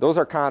 those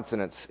are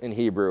consonants in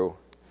Hebrew.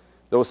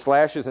 Those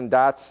slashes and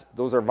dots,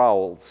 those are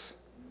vowels.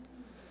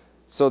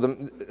 So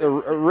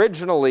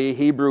originally,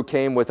 Hebrew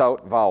came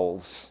without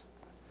vowels.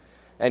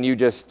 And you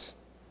just,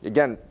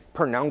 again,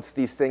 pronounce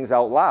these things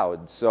out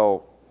loud.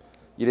 So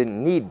you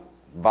didn't need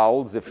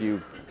vowels if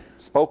you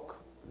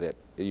spoke it.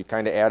 You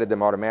kind of added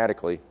them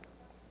automatically.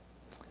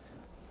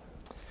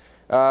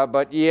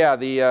 But yeah,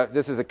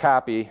 this is a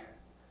copy,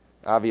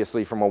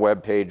 obviously from a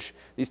web page.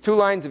 These two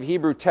lines of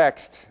Hebrew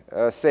text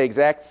say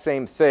exact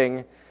same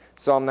thing.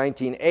 Psalm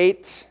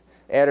 19:8,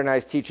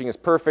 Adonai's teaching is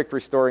perfect,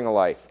 restoring a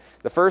life.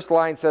 The first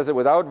line says it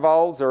without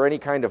vowels or any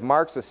kind of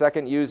marks. The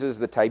second uses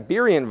the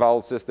Tiberian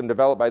vowel system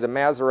developed by the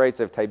Masoretes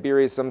of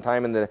Tiberias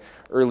sometime in the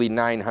early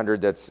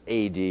 900, that's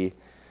AD.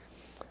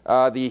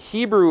 The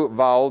Hebrew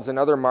vowels and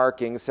other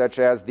markings, such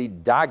as the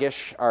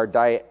dagesh, are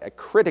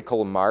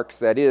diacritical marks.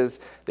 That is,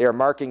 they are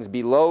markings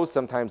below,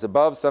 sometimes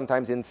above,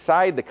 sometimes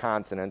inside the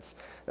consonants.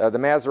 The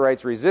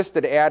Masoretes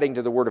resisted adding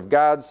to the Word of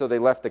God, so they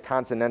left the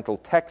consonantal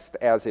text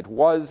as it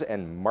was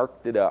and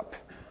marked it up.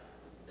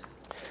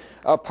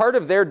 Part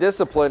of their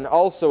discipline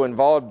also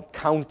involved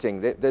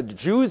counting. The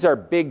Jews are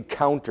big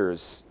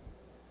counters.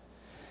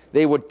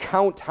 They would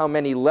count how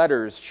many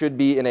letters should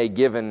be in a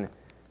given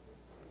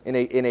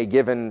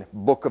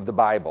book of the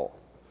Bible.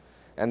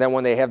 And then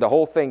when they had the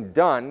whole thing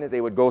done,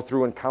 they would go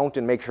through and count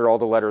and make sure all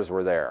the letters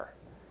were there.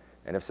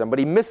 And if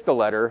somebody missed a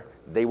letter,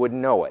 they would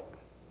know it.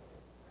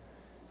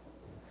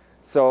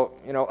 So,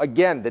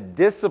 again, the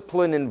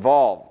discipline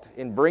involved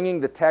in bringing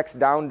the text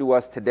down to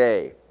us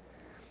today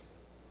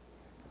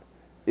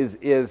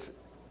is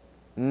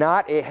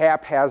not a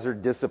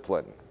haphazard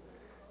discipline.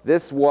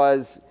 This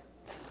was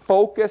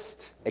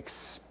focused,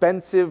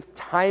 expensive,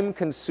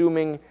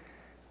 time-consuming,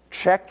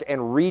 check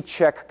and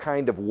recheck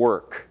kind of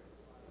work.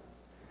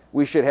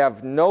 We should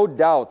have no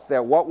doubts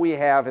that what we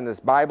have in this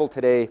Bible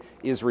today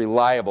is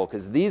reliable,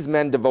 because these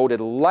men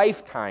devoted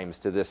lifetimes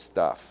to this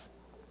stuff.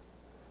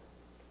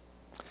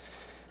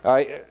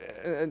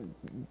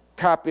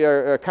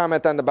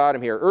 Comment on the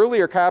bottom here.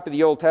 Earlier copy of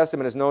the Old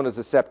Testament is known as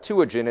the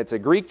Septuagint. It's a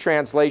Greek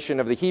translation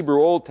of the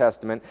Hebrew Old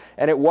Testament,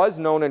 and it was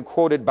known and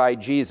quoted by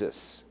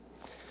Jesus.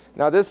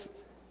 Now this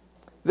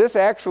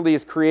actually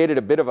has created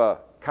a bit of a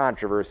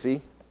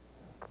controversy,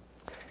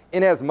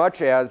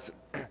 inasmuch as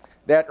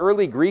that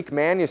early Greek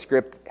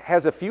manuscript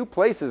has a few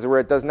places where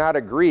it does not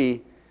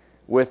agree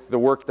with the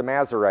work the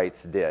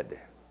Masoretes did.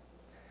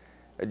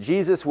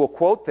 Jesus will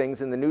quote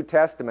things in the New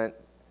Testament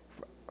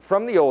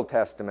from the Old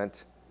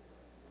Testament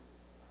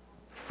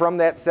from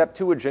that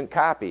Septuagint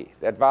copy,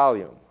 that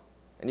volume.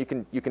 And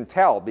you can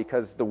tell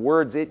because the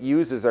words it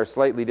uses are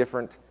slightly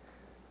different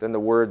than the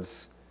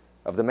words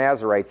of the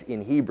Masoretes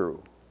in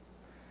Hebrew.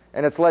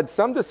 And it's led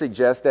some to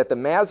suggest that the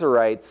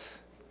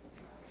Masoretes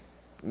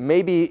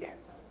maybe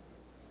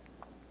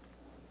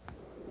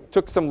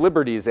took some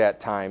liberties at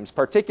times,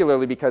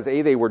 particularly because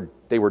they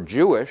were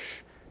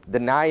Jewish,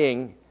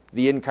 denying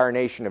the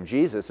incarnation of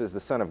Jesus as the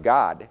Son of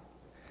God.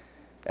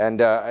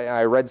 And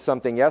I read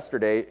something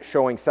yesterday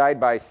showing side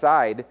by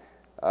side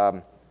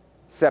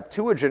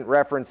Septuagint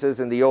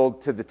references in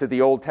to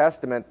the Old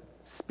Testament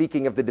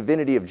speaking of the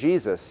divinity of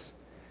Jesus,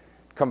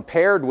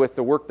 compared with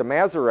the work the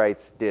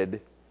Masoretes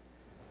did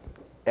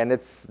And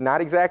it's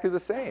not exactly the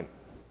same.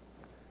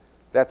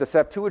 That the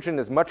Septuagint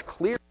is much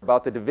clearer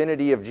about the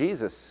divinity of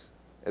Jesus,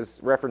 as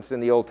referenced in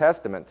the Old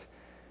Testament.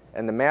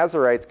 And the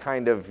Masoretes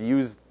kind of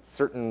used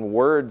certain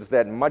words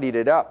that muddied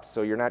it up,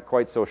 so you're not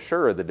quite so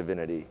sure of the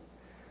divinity.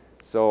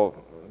 So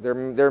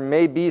there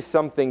may be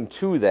something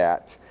to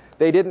that.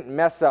 They didn't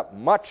mess up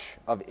much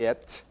of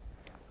it,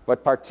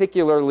 but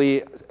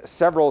particularly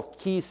several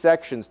key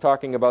sections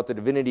talking about the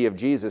divinity of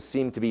Jesus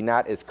seem to be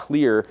not as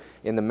clear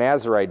in the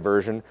Masorete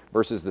version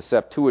versus the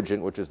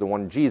Septuagint, which is the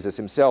one Jesus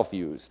himself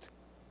used.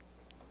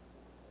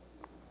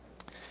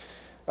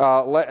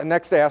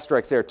 Next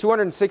asterisk there,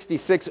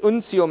 266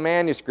 uncial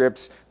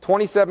manuscripts,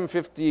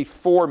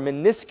 2754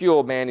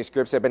 minuscule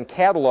manuscripts have been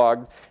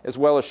cataloged, as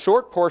well as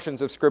short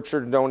portions of Scripture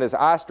known as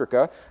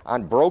ostraca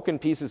on broken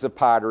pieces of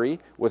pottery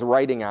with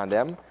writing on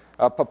them,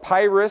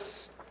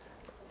 papyrus,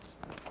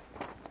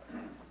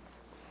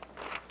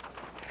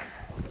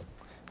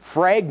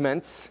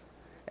 fragments,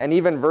 and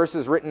even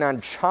verses written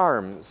on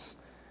charms.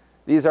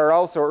 These are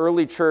also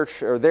early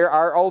church, or there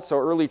are also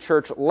early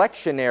church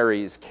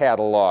lectionaries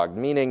cataloged,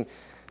 meaning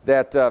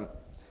that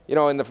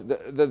in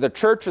the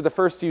church of the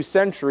first few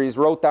centuries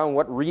wrote down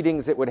what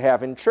readings it would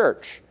have in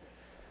church.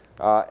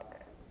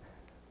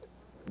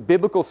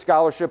 Biblical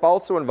scholarship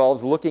also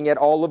involves looking at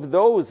all of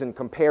those and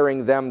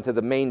comparing them to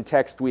the main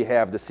text we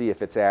have to see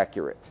if it's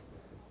accurate.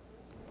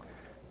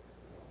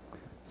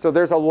 So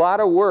there's a lot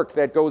of work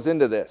that goes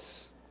into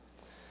this.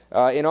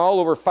 In all,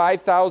 over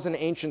 5,000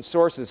 ancient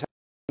sources have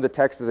the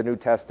text of the New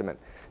Testament.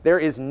 There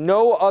is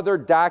no other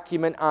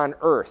document on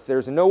earth,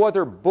 there's no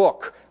other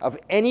book of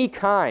any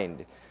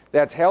kind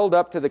that's held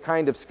up to the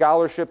kind of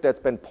scholarship that's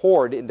been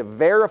poured into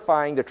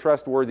verifying the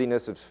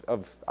trustworthiness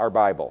of our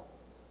Bible.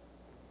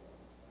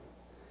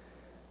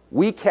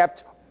 We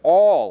kept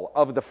all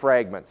of the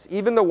fragments,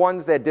 even the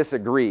ones that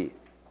disagree,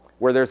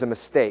 where there's a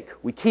mistake.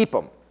 We keep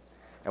them,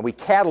 and we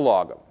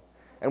catalog them,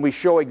 and we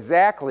show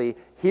exactly,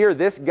 here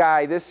this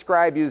guy, this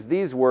scribe used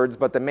these words,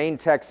 but the main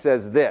text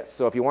says this.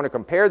 So if you want to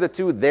compare the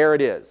two, there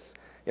it is.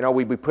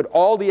 We put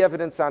all the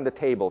evidence on the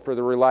table for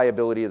the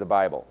reliability of the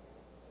Bible.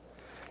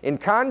 In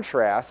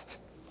contrast,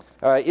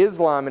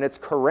 Islam and its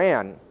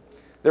Quran,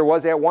 there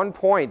was at one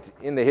point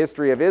in the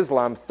history of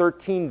Islam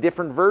 13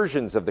 different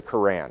versions of the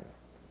Quran.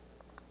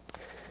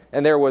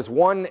 And there was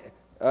one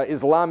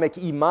Islamic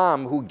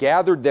imam who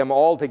gathered them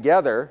all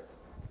together,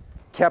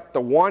 kept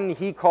the one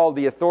he called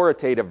the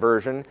authoritative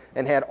version,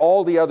 and had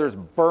all the others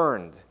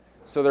burned,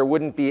 so there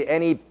wouldn't be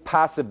any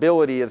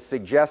possibility of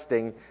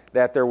suggesting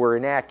that there were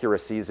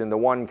inaccuracies in the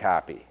one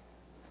copy.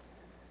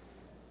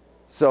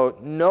 So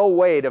no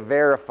way to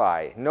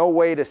verify, no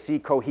way to see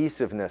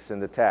cohesiveness in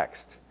the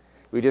text.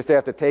 We just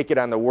have to take it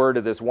on the word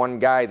of this one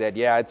guy that,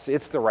 yeah,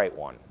 it's the right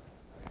one.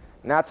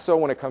 Not so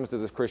when it comes to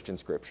the Christian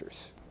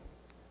Scriptures.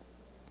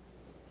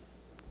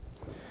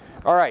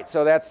 All right,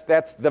 so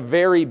that's the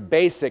very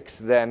basics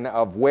then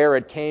of where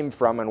it came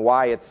from and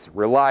why it's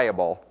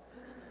reliable.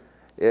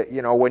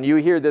 When you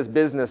hear this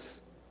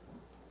business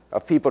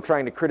of people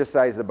trying to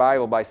criticize the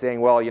Bible by saying,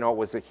 well,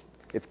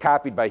 it's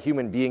copied by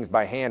human beings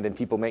by hand and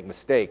people make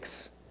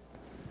mistakes.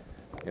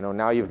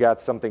 Now you've got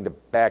something to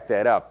back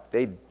that up.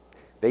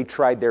 They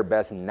tried their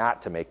best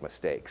not to make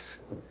mistakes.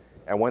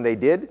 And when they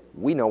did,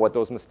 we know what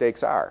those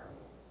mistakes are.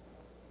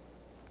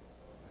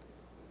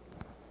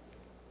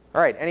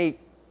 All right, any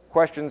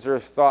questions or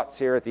thoughts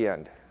here at the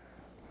end?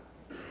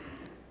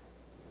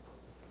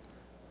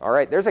 All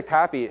right, there's a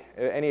copy.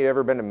 Any of you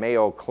ever been to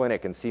Mayo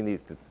Clinic and seen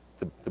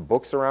the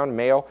books around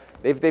Mayo?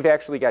 They've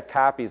actually got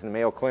copies in the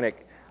Mayo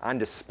Clinic on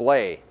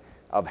display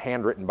of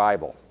handwritten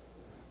Bible.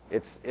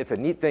 It's a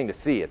neat thing to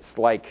see. It's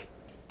like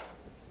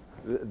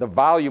the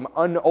volume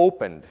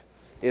unopened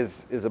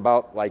is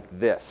about like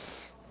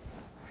this.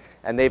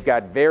 And they've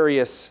got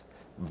various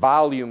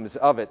volumes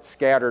of it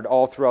scattered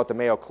all throughout the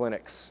Mayo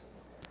Clinics.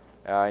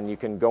 And you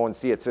can go and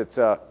see it. It's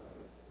a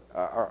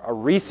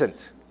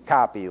recent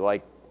copy,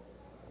 like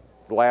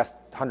the last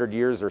 100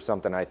 years or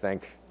something, I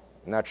think.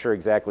 I'm not sure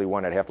exactly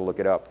when. I'd have to look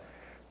it up.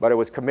 But it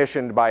was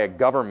commissioned by a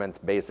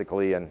government,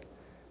 basically, and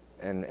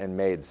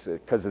made,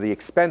 because of the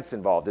expense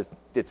involved.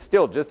 It's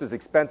still just as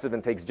expensive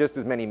and takes just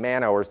as many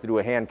man-hours to do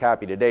a hand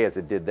copy today as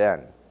it did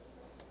then.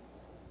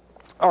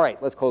 All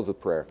right, let's close with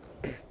prayer.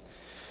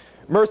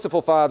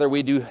 Merciful Father,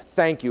 we do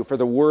thank you for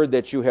the word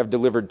that you have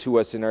delivered to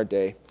us in our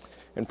day,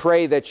 and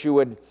pray that you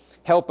would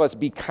help us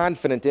be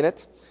confident in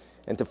it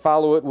and to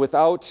follow it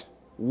without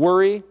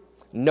worry,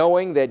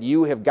 knowing that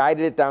you have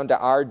guided it down to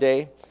our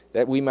day,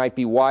 that we might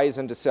be wise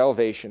unto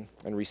salvation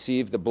and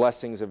receive the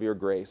blessings of your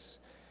grace.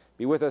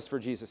 Be with us for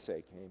Jesus'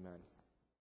 sake. Amen.